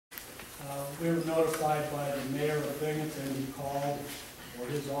We were notified by the mayor of Binghamton. He called, or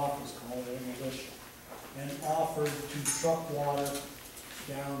his office called in English, and offered to truck water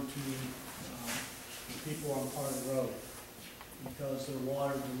down to the people on part of the road because their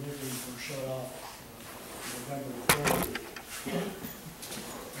water deliveries were shut off November 3rd.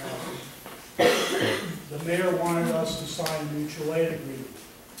 The mayor wanted us to sign a mutual aid agreement.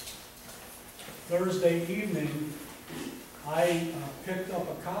 Thursday evening, I picked up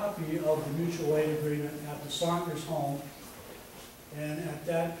a copy of the mutual aid agreement at the Saunders home, and at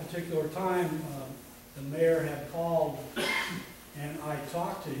that particular time, the mayor had called, and I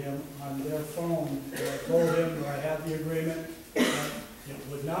talked to him on their phone, and I told him that I had the agreement, that it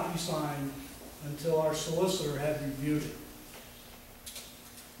would not be signed until our solicitor had reviewed it.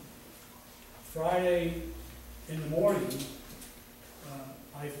 Friday in the morning,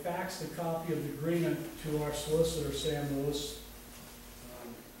 I faxed a copy of the agreement to our solicitor, Sam Lewis,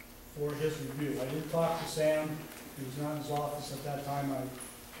 for his review. I didn't talk to Sam. He was not in his office at that time. I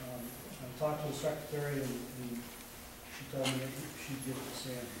talked to the secretary, and she told me that she'd give it to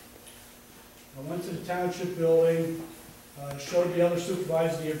Sam. I went to the township building, showed the other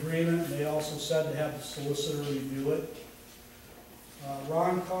supervisors the agreement, and they also said to have the solicitor review it.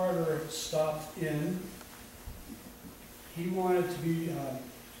 Ron Carter stopped in. He wanted to be,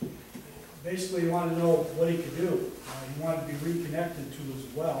 basically he wanted to know what he could do. He wanted to be reconnected to his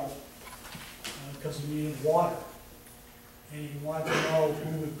well because he needed water. And he wanted to know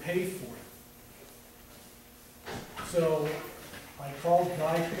who would pay for it. So I called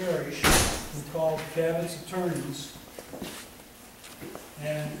Guy Parrish, who called Cabot's attorneys,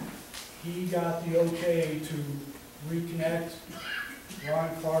 and he got the okay to reconnect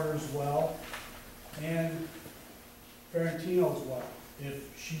Ron Carter's well and Ferrantino's well, if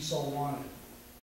she so wanted.